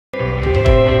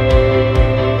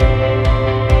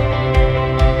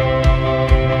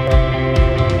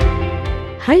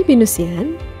Hi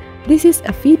Binusian, this is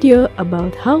a video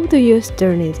about how to use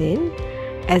Turnitin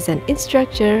as an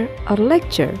instructor or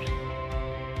lecturer.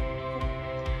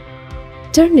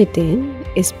 Turnitin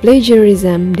is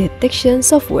plagiarism detection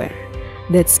software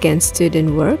that scans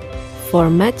student work for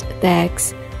matched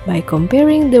text by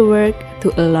comparing the work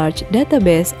to a large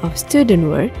database of student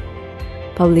work,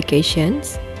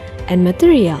 publications, and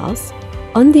materials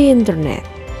on the internet.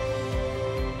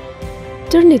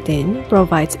 Turnitin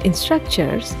provides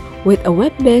instructors with a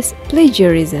web-based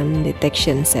plagiarism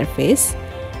detection service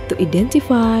to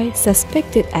identify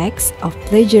suspected acts of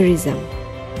plagiarism.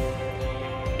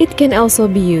 It can also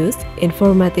be used in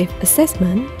formative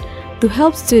assessment to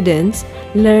help students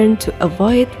learn to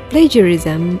avoid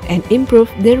plagiarism and improve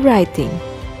their writing.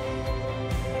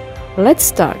 Let's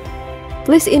start.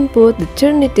 Please input the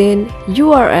Turnitin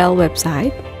URL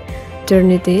website,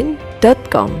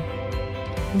 turnitin.com.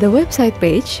 The website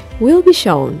page will be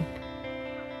shown.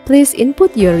 Please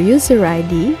input your user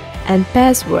ID and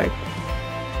password.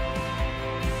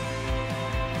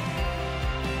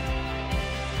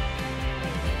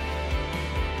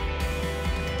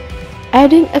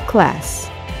 Adding a class.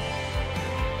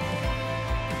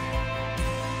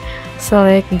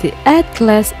 Select the Add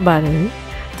Class button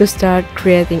to start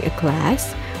creating a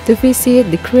class to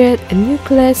visit the Create a New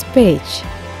Class page.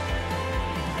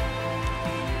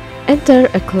 Enter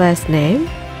a class name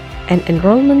and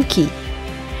enrollment key.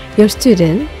 Your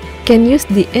student can use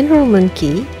the enrollment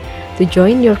key to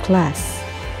join your class.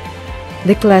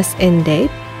 The class end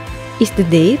date is the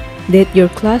date that your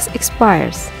class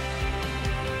expires.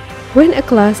 When a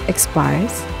class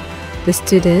expires, the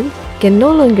student can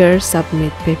no longer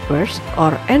submit papers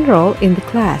or enroll in the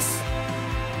class.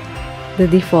 The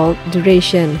default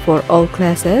duration for all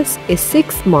classes is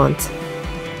 6 months.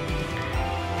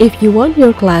 If you want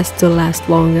your class to last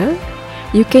longer,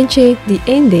 you can change the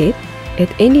end date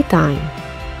at any time.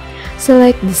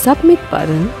 Select the Submit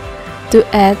button to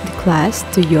add the class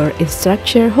to your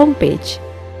Instructor homepage.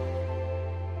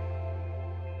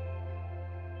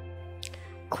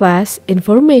 Class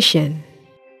information.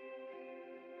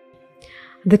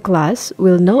 The class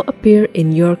will now appear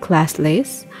in your class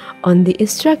list on the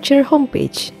Instructor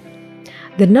homepage.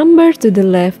 The number to the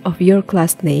left of your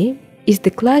class name is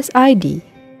the class ID.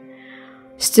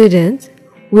 Students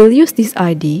will use this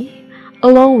ID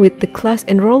along with the class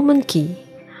enrollment key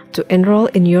to enroll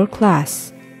in your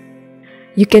class.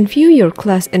 You can view your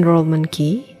class enrollment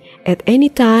key at any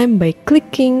time by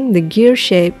clicking the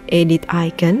gear-shaped edit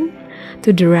icon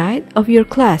to the right of your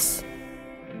class.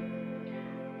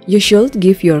 You should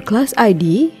give your class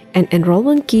ID and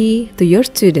enrollment key to your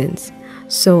students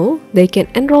so they can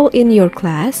enroll in your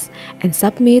class and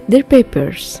submit their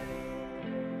papers.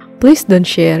 Please don't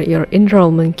share your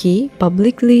enrollment key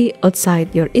publicly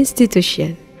outside your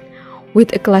institution.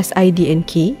 With a class ID and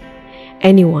key,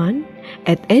 anyone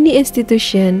at any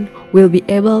institution will be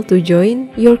able to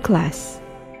join your class.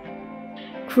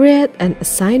 Create an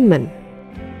assignment.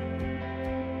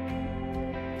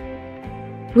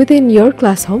 Within your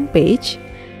class homepage,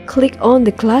 click on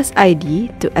the class ID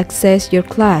to access your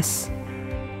class.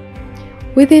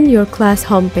 Within your class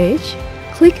homepage,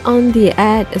 click on the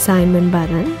Add Assignment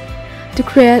button to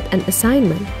create an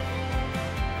assignment.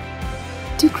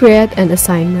 To create an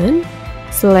assignment,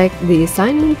 select the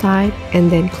assignment type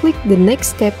and then click the Next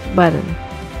Step button.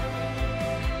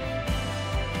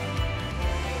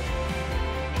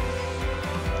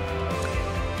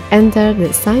 Enter the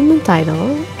assignment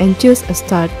title and choose a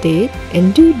start date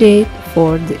and due date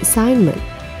for the assignment.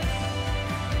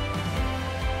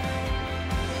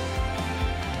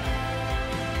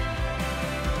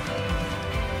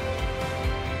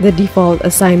 The default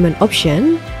assignment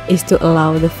option is to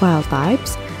allow the file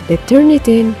types that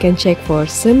Turnitin can check for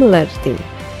similarity.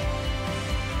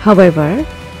 However,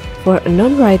 for a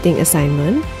non-writing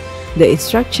assignment, the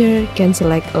instructor can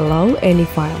select Allow any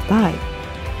file type.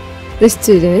 The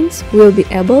students will be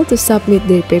able to submit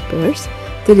their papers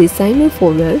to the assignment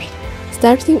folder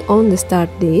starting on the start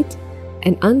date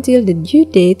and until the due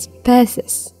date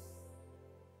passes.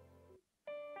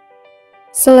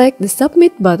 Select the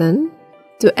Submit button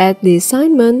to add the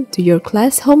assignment to your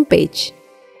class homepage.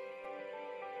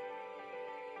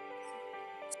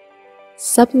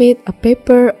 Submit a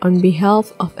paper on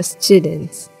behalf of a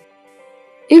student.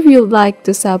 If you'd like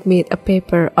to submit a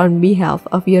paper on behalf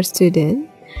of your student,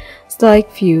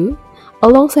 select View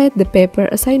alongside the paper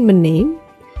assignment name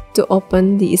to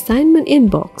open the assignment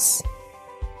inbox.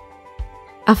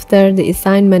 After the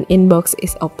assignment inbox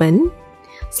is open,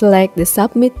 select the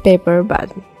Submit Paper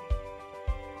button.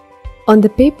 On the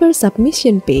paper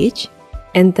submission page,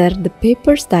 enter the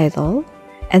paper's title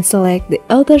and select the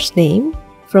author's name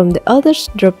from the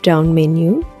Others drop-down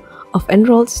menu of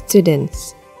enrolled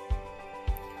students.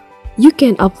 You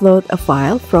can upload a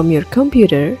file from your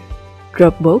computer,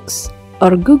 Dropbox,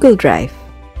 or Google Drive.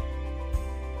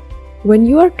 When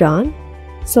you are done,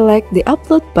 select the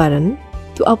Upload button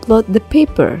to upload the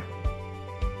paper.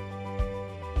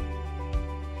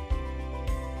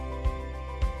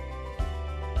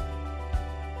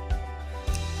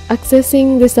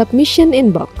 Accessing the submission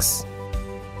inbox.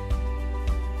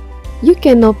 You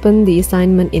can open the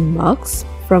assignment inbox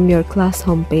from your class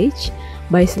homepage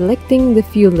by selecting the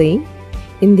View link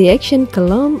in the Action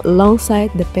column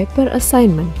alongside the paper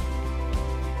assignment.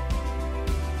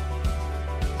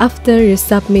 After you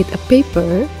submit a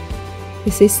paper,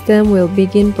 the system will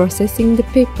begin processing the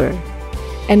paper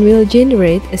and will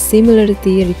generate a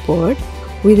similarity report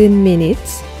within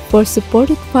minutes for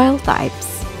supported file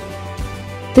types.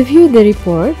 To view the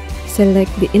report, select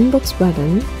the Inbox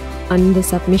button on the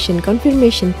submission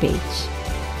confirmation page.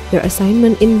 Your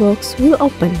assignment inbox will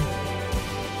open.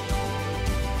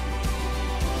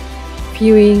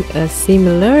 Viewing a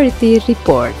similarity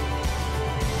report.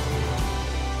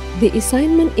 The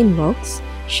assignment inbox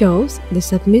shows the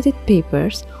submitted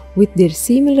papers with their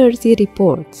similarity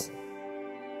reports.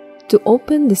 To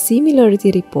open the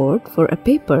similarity report for a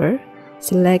paper,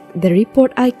 select the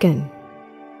report icon.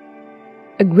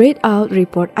 A grayed out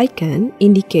report icon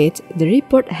indicates the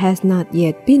report has not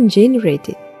yet been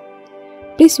generated.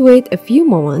 Please wait a few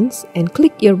moments and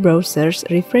click your browser's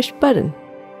refresh button.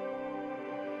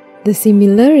 The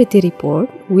similarity report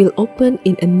will open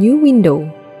in a new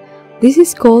window. This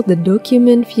is called the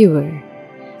Document Viewer.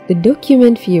 The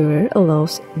Document Viewer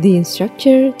allows the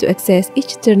instructor to access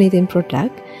each Turnitin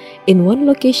product in one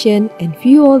location and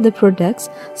view all the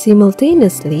products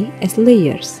simultaneously as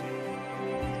layers.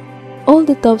 All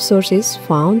the top sources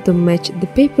found to match the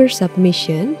paper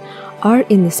submission are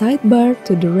in the sidebar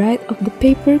to the right of the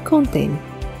paper content.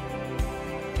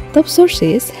 Top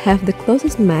sources have the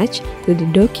closest match to the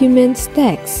document's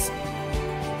text.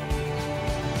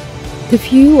 To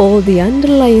view all the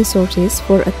underlying sources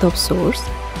for a top source,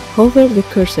 hover the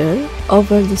cursor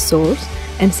over the source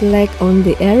and select on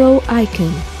the arrow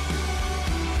icon.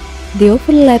 The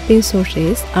overlapping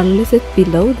sources are listed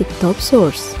below the top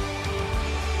source.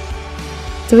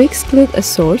 To exclude a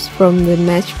source from the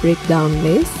match breakdown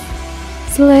list,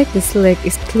 select the Select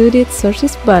Excluded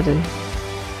Sources button.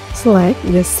 Select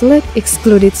the Select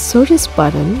Excluded Sources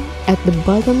button at the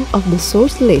bottom of the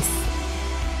source list.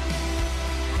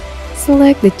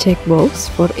 Select the checkbox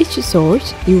for each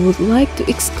source you would like to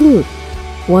exclude.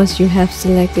 Once you have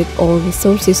selected all the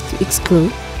sources to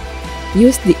exclude,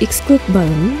 use the Exclude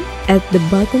button at the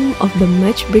bottom of the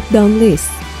match breakdown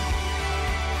list.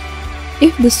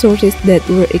 If the sources that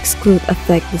were excluded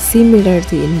affect the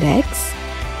similarity index,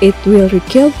 it will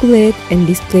recalculate and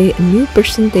display a new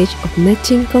percentage of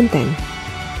matching content.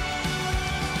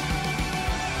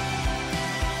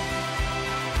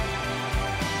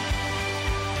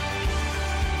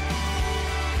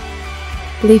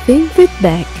 Leaving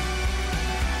feedback.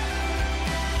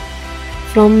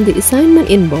 From the assignment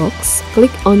inbox, click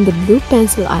on the blue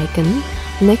pencil icon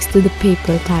next to the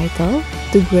paper title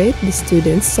to grade the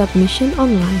student's submission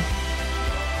online.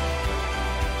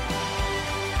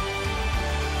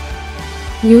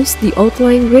 Use the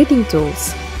outline grading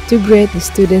tools to grade the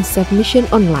student's submission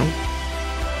online.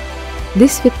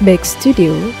 This Feedback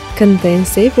Studio contains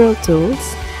several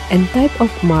tools and type of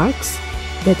marks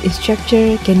that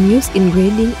instructor can use in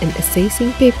grading and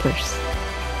assessing papers.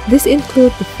 These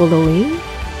include the following: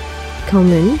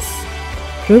 comments,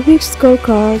 rubric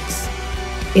scorecards,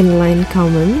 inline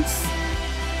comments,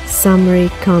 summary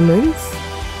comments,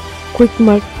 quick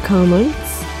mark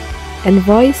comments, and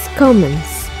voice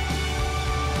comments.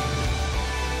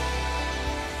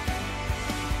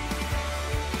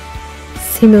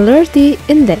 Similarity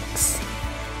Index.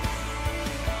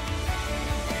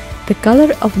 The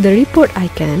color of the report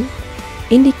icon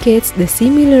indicates the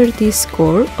similarity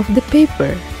score of the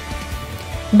paper.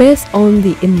 Based on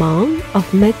the amount of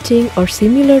matching or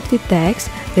similarity text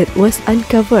that was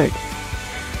uncovered,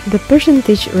 the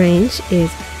percentage range is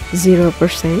 0%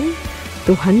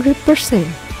 to 100%.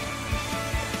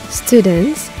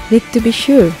 Students need to be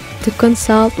sure to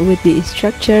consult with the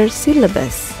instructor's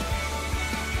syllabus.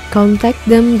 Contact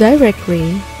them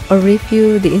directly or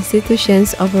review the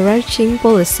institution's overarching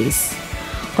policies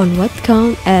on what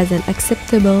counts as an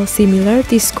acceptable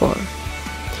similarity score.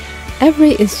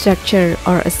 Every instructor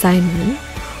or assignment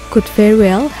could very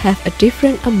well have a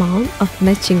different amount of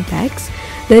matching text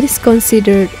that is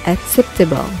considered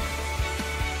acceptable.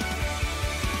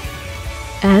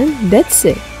 And that's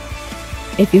it.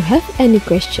 If you have any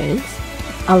questions,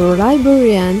 our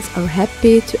librarians are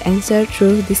happy to answer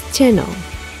through this channel.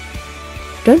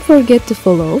 Don't forget to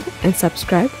follow and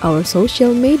subscribe our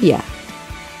social media.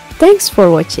 Thanks for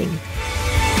watching.